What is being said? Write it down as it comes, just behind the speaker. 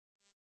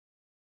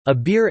A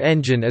beer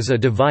engine is a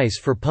device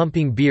for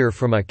pumping beer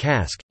from a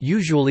cask,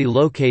 usually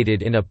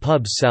located in a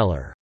pub's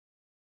cellar.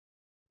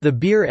 The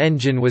beer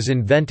engine was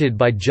invented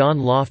by John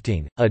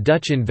Lofting, a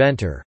Dutch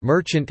inventor,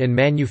 merchant and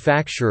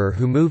manufacturer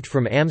who moved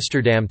from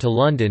Amsterdam to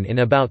London in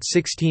about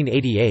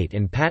 1688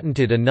 and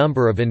patented a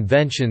number of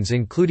inventions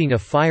including a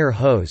fire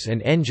hose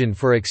and engine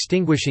for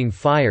extinguishing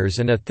fires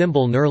and a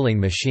thimble knurling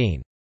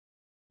machine.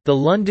 The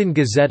London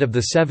Gazette of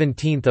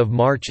 17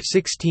 March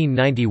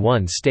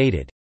 1691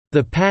 stated,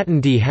 "The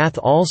patentee hath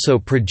also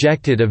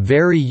projected a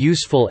very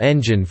useful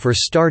engine for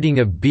starting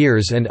of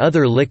beers and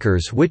other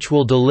liquors which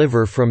will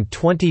deliver from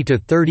 20 to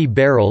 30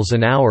 barrels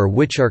an hour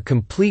which are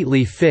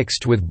completely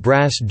fixed with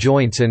brass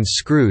joints and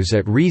screws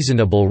at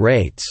reasonable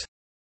rates."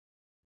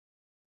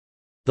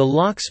 The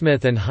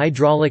locksmith and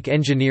hydraulic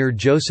engineer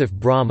Joseph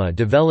Bramah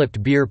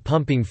developed beer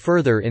pumping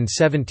further in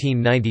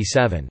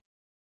 1797.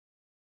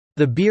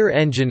 The beer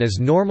engine is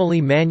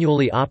normally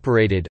manually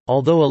operated,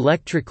 although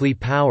electrically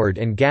powered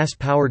and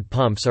gas-powered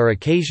pumps are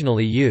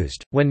occasionally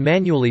used. When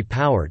manually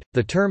powered,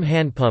 the term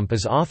hand pump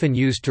is often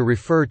used to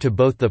refer to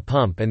both the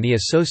pump and the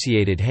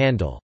associated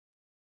handle.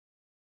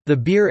 The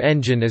beer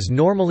engine is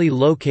normally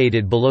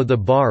located below the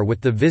bar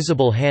with the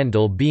visible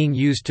handle being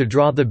used to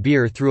draw the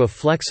beer through a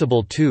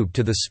flexible tube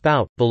to the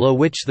spout, below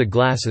which the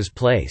glass is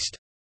placed.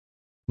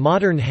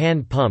 Modern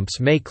hand pumps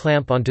may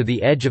clamp onto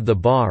the edge of the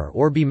bar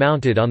or be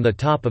mounted on the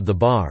top of the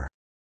bar.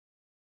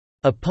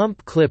 A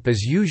pump clip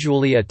is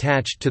usually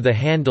attached to the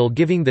handle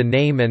giving the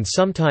name and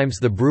sometimes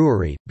the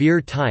brewery, beer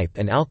type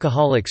and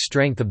alcoholic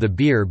strength of the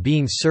beer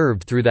being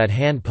served through that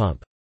hand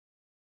pump.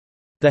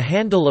 The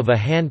handle of a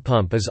hand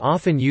pump is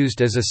often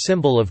used as a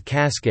symbol of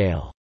cask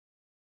ale.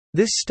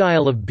 This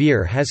style of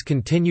beer has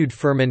continued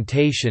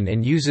fermentation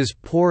and uses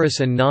porous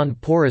and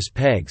non-porous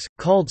pegs,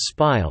 called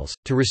spiles,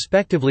 to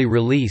respectively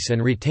release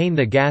and retain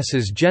the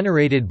gases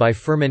generated by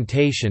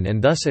fermentation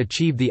and thus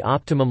achieve the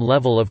optimum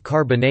level of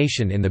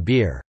carbonation in the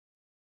beer.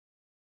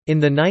 In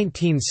the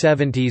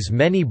 1970s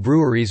many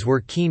breweries were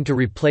keen to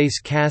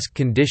replace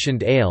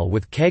cask-conditioned ale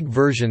with keg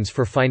versions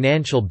for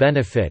financial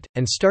benefit,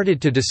 and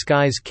started to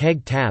disguise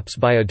keg taps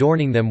by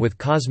adorning them with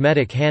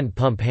cosmetic hand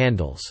pump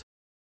handles.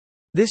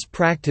 This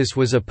practice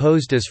was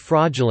opposed as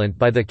fraudulent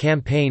by the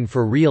Campaign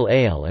for Real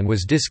Ale and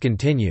was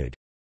discontinued.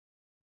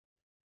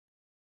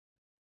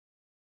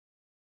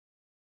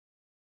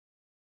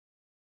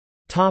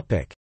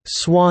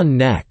 Swan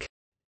neck.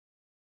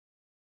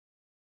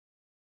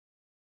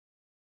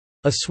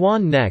 A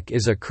swan neck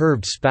is a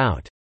curved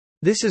spout.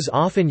 This is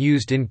often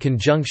used in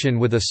conjunction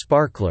with a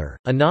sparkler,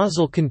 a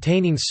nozzle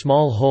containing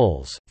small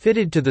holes,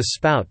 fitted to the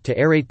spout to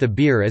aerate the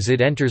beer as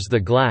it enters the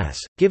glass,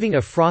 giving a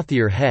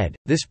frothier head.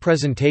 This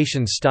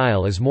presentation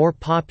style is more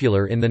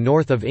popular in the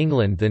north of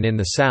England than in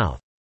the south.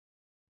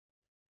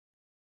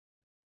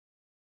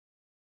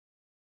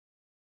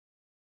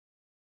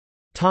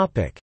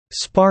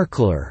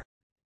 Sparkler.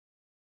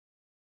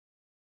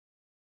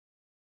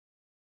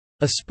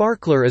 A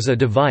sparkler is a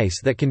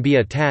device that can be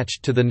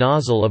attached to the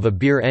nozzle of a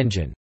beer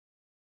engine.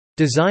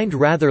 Designed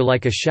rather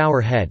like a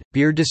shower head,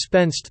 beer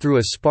dispensed through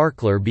a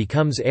sparkler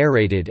becomes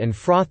aerated and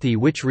frothy,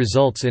 which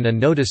results in a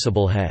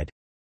noticeable head.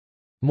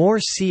 More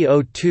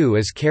CO2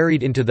 is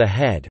carried into the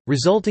head,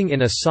 resulting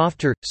in a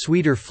softer,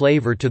 sweeter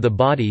flavor to the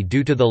body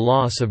due to the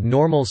loss of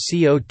normal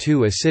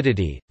CO2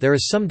 acidity. There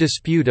is some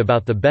dispute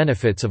about the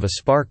benefits of a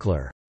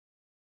sparkler.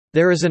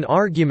 There is an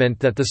argument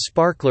that the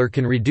sparkler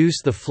can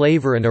reduce the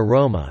flavor and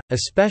aroma,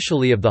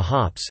 especially of the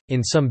hops,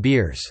 in some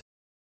beers.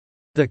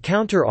 The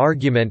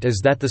counter-argument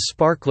is that the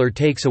sparkler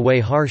takes away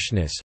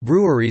harshness.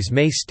 Breweries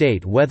may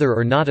state whether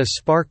or not a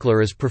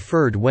sparkler is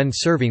preferred when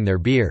serving their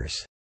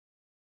beers.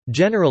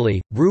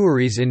 Generally,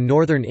 breweries in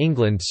northern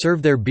England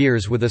serve their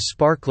beers with a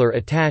sparkler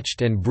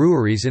attached and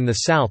breweries in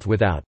the south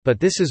without,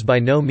 but this is by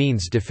no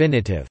means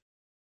definitive.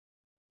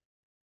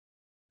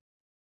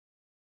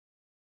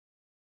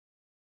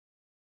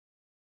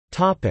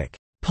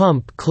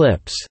 Pump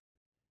clips.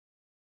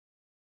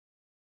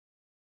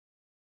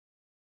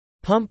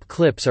 Pump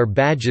clips are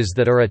badges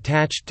that are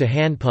attached to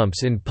hand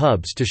pumps in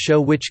pubs to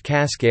show which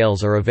cask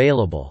ales are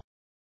available.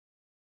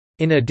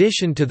 In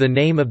addition to the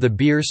name of the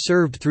beer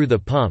served through the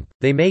pump,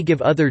 they may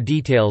give other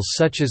details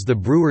such as the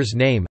brewer's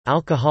name,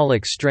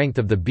 alcoholic strength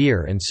of the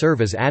beer, and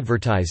serve as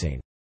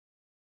advertising.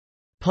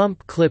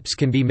 Pump clips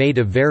can be made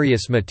of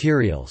various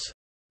materials.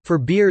 For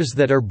beers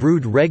that are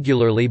brewed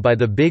regularly by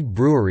the big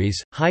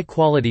breweries,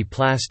 high-quality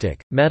plastic,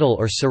 metal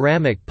or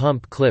ceramic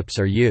pump clips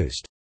are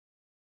used.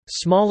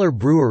 Smaller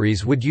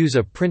breweries would use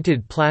a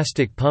printed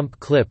plastic pump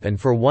clip, and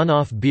for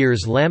one-off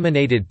beers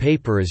laminated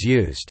paper is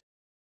used.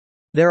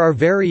 There are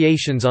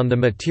variations on the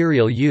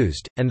material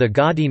used, and the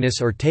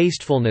gaudiness or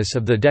tastefulness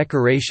of the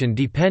decoration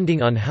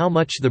depending on how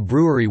much the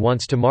brewery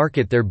wants to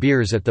market their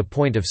beers at the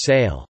point of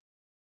sale.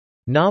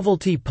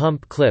 Novelty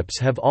pump clips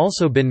have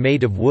also been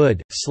made of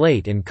wood,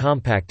 slate and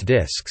compact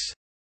discs.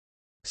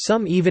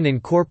 Some even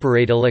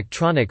incorporate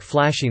electronic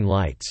flashing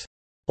lights.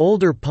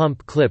 Older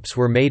pump clips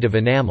were made of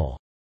enamel.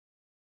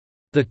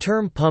 The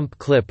term pump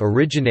clip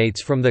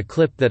originates from the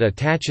clip that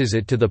attaches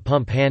it to the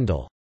pump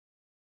handle.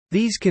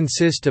 These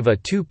consist of a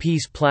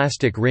two-piece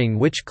plastic ring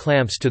which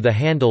clamps to the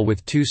handle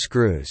with two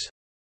screws.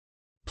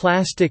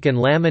 Plastic and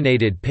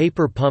laminated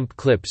paper pump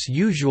clips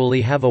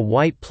usually have a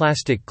white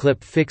plastic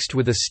clip fixed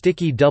with a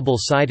sticky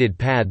double-sided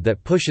pad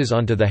that pushes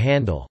onto the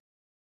handle.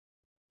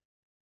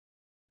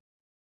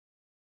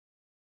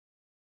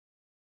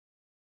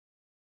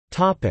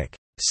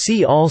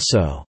 See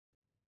also: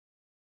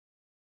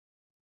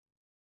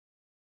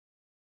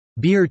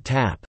 beer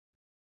tap.